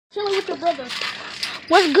Chilling with your brother.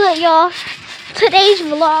 What's good, y'all? Today's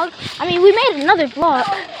vlog. We made another vlog.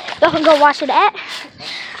 Y'all can go watch it at.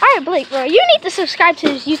 Alright, Blake, bro. You need to subscribe to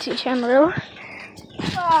his YouTube channel, though.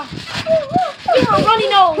 You don't really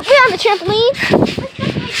know. We on the trampoline.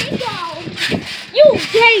 You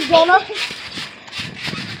gay, Jonah.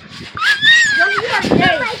 You are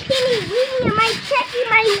gay.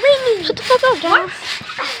 Shut the fuck up, Jonah.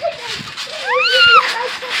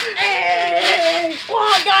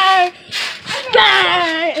 Oh, God.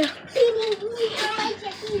 God.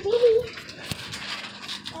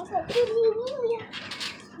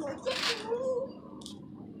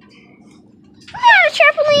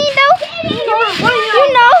 Trampoline though.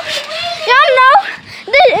 Y'all know.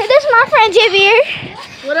 This is my friend Javier.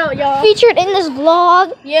 What up, y'all? Featured in this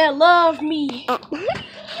vlog. Yeah, love me.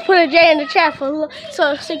 Put a J in the chat so you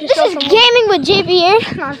can This show is some gaming with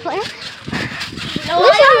Javier. Not playing. No,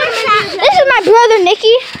 This is my brother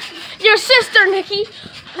Nikki. your sister, Nikki.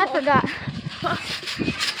 I forgot.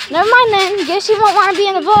 Never mind then. Guess you won't want to be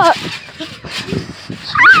in the vlog.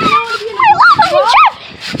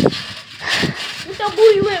 With your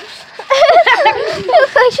booty lips.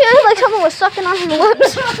 She looks like someone was sucking on her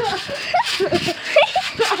lips.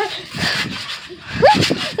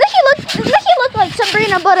 Nikki looked like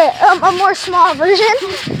Sabrina, but a more small version.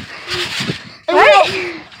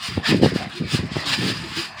 Right?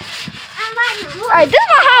 Alright, this is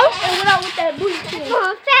my house. And what up with that booty thing?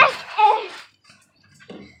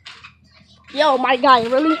 Yo, my guy,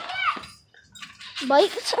 really?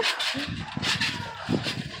 Bike. Stop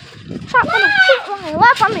on my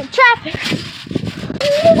lap. I'm in traffic.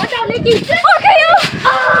 Watch out, Nikki. Okay, yo.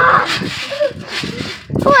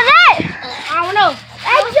 Who is that? I don't know.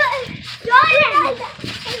 Jordan.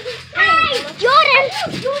 Hey, Jordan.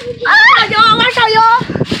 Y'all, watch out, y'all.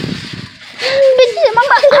 Bitch, in my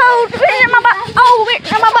butt. Oh.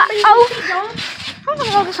 I'm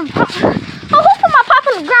gonna go get some pop. Oh, who put my pop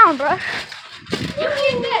on the ground, bro? You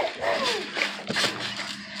did that.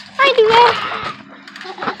 I ain't do that.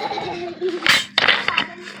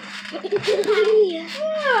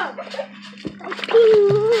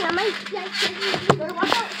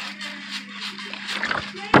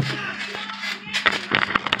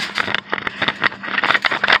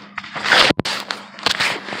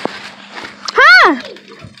 Huh?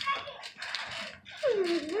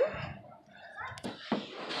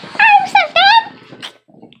 I'm so dumb.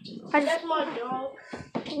 That's my dog.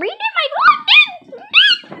 Read my book.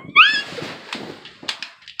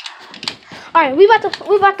 Alright, we about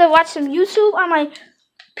to watch some YouTube on my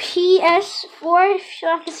PS4, if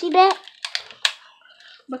y'all can see that.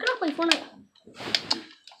 But can I play Fortnite?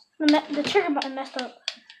 The trigger button messed up.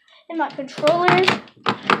 And my controller. You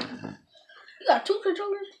got two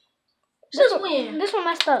controllers? Since when? This one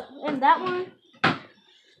messed up. And that one.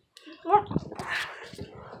 What?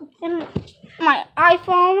 And my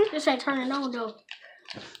iPhone. This ain't turning on though.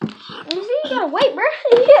 You see, you gotta wait, bro.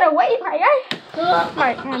 You gotta wait, right?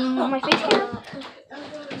 My face cam.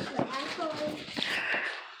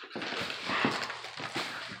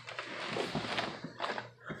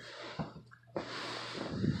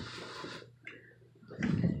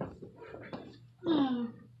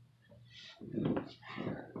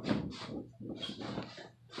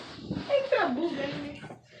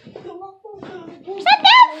 Stop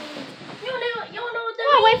that! You don't know what that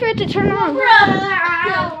Oh, wait for it to turn on.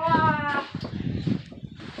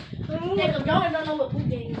 Jacob, y'all don't know what boot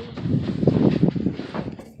game is.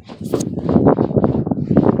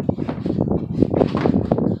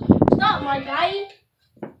 Stop, my guy.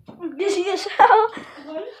 I'm dizzy as hell.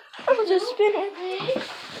 I'm just spinning.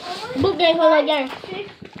 Boot game for that game.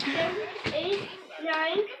 8,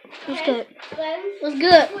 9. What's good? What's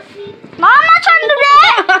good? Mom, I'm not trying to do that.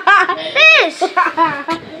 This.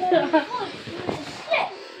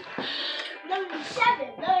 7,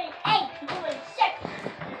 8,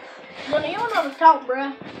 6. You don't know the count,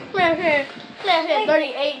 bruh. Left here,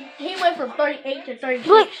 38. He went from 38 to 36.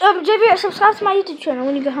 Look, JB, subscribe to my YouTube channel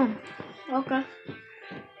when you get home. Okay.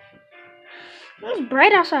 It's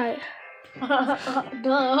bright outside. Duh.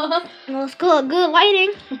 No, it's good. Good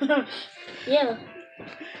lighting. Yeah.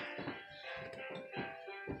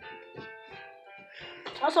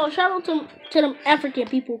 Also, shout out to them African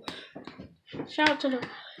people. Shout out to them.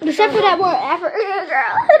 Except for that one African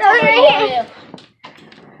girl. Yeah.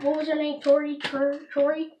 What was her name? Tori? Scissors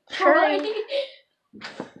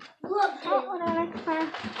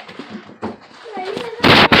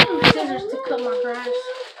to cut my grass.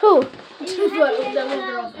 Who? That little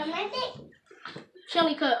girl. She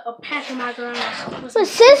only cut a patch of my grass. With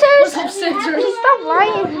scissors? With some scissors. Stop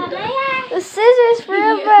lying. The scissors for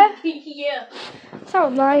real, bro. Yeah.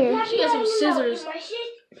 Stop lying. She got some scissors.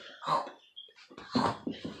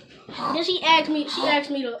 Then she asked me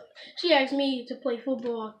to play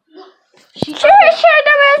football. Sure,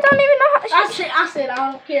 dumbass don't even know how. I said I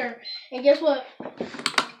don't care. And guess what?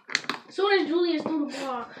 As soon as Julius threw the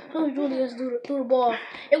ball,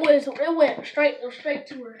 it went straight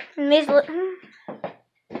to her. Miss. It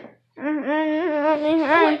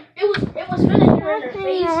was finna hit her in her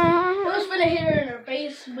face. It was finna hit her in her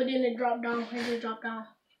face, but then it dropped down. It just dropped down.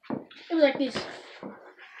 It was like this.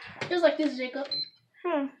 It was like this, Jacob.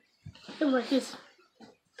 It was like this.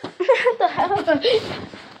 What the hell?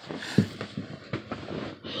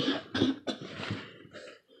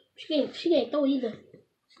 She can't throw either.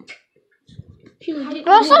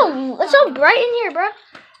 Bro, it's so bright in here, bro.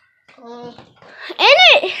 Ain't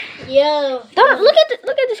it? Yeah. Don't look at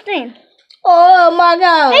the screen. Oh my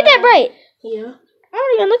God. Ain't that bright? Yeah. I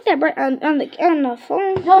don't even look that bright on the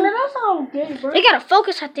phone. Jonah, that sounds gay, bro. They gotta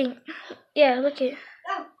focus, I think. Yeah, look at.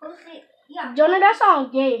 Jonah, that sounds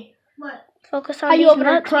gay. What? Focus on how these you over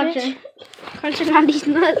there nuts, crunching? Bitch. Crunching on these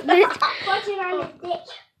nuts, bitch. Crunching on the dick.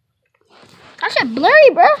 That shit blurry,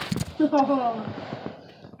 bro.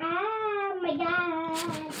 Oh my God.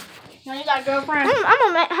 Now you got a girlfriend? I'm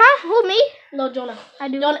a man. Huh? Who, me? No, Jonah. I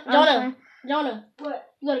do. Jonah. What?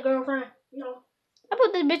 You got a girlfriend? No. I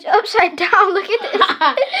put this bitch upside down. Look at this.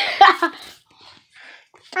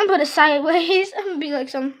 I'm put it sideways. I'm gonna be like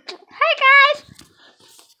some. Hey guys.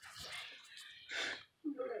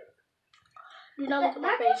 Do not look at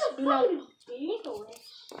my face. Do not.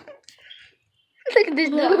 Look at this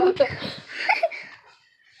dude.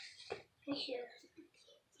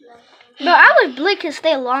 Bro, I wish Blick could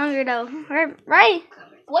stay longer though. Right?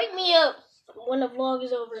 Wake me up when the vlog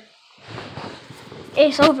is over.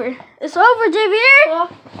 It's over. It's over, Javier. Well,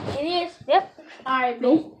 it is. Yep. Alright,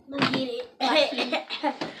 bitch. Let's get it.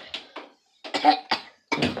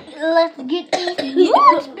 Let's get these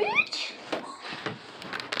views, bitch.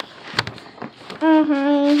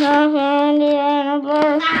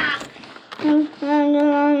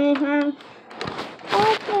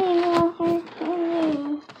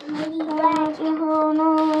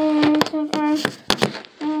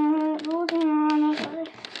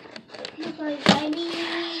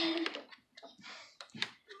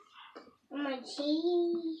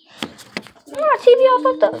 TV off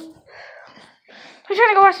of the. I'm trying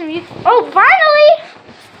to go watch some YouTube. Oh, finally!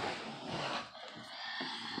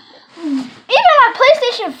 Even my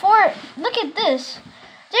PlayStation 4. Look at this.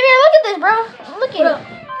 Javier, look at this, bro. Look at it.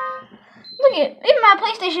 Look at it. Even my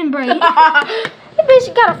PlayStation, bro. You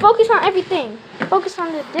basically gotta focus on everything. Focus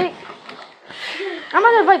on the dick. I'm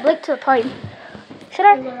gonna invite Blake to the party. Should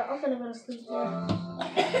I? I'm gonna go to sleep now.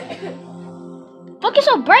 Look, it's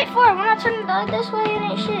so bright for it. When I turn the light this way, it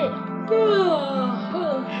ain't shit.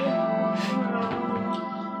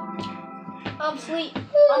 I'm sleep,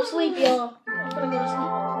 y'all. I'm gonna go to sleep.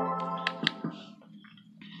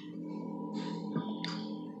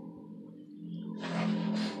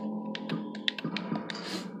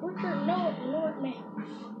 What's your Lord, man?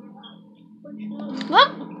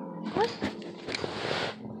 Look. What?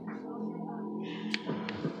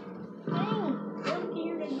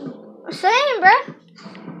 Same, bruh.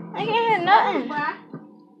 I can't hear nothing.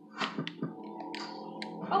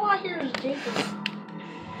 All I hear is Jacob.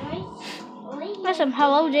 That's some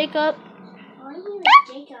hello, Jacob.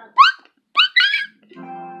 Jacob.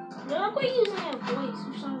 You're not using that voice.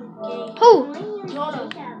 You sound gay. Who? Jonah.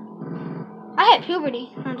 I hit puberty.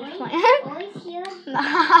 I'm just playing.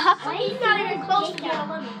 Nah. He's not even close to that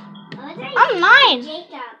limit. I'm 9.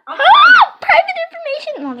 Jacob. Private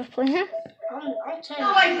information. No, I'm just playing. I'm 10.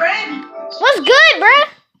 What's good, bruh?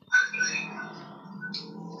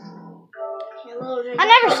 Hello, Jacob. I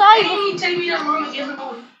never saw you. You take me to the room and get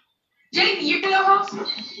home. Jake, you're in your house?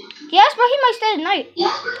 Yes, bro. He might stay tonight.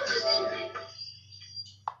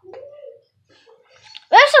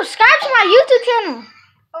 Let's subscribe to my YouTube channel.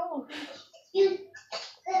 Oh.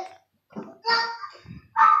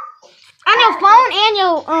 On your phone and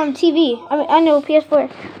your TV. I mean, on your PS4.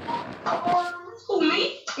 Who,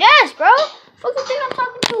 me? Yes, bro. What the thing I'm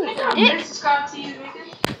talking to? I got Dick. subscribe to you, nigga.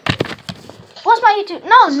 What's my YouTube?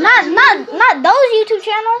 No, not those YouTube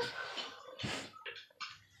channels.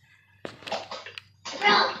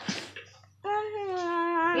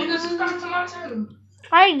 Nigga, subscribe to my channel.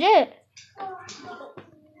 I already did.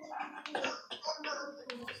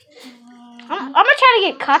 I'm gonna try to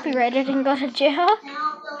get copyrighted and go to jail.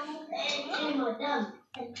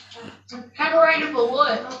 Copyrighted for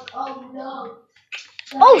what?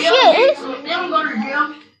 Oh shit! They don't go to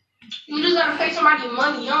jail. You just gotta pay somebody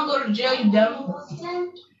money. You don't go to jail, you dummy.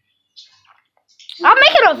 I'm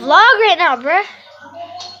making a vlog right now, bruh.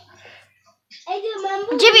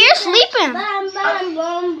 Jimmy, you're sleeping. Bum, bum,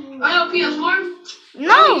 bum. Oh, yo, PS4?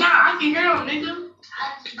 No. Oh, yeah, I can hear them, nigga.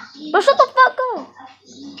 But shut the fuck up.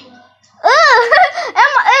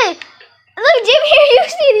 Emma, hey. Look, Jimmy, here,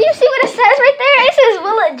 you see what it says right there? It says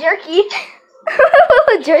Willa Jerky.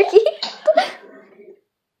 Willa Jerky.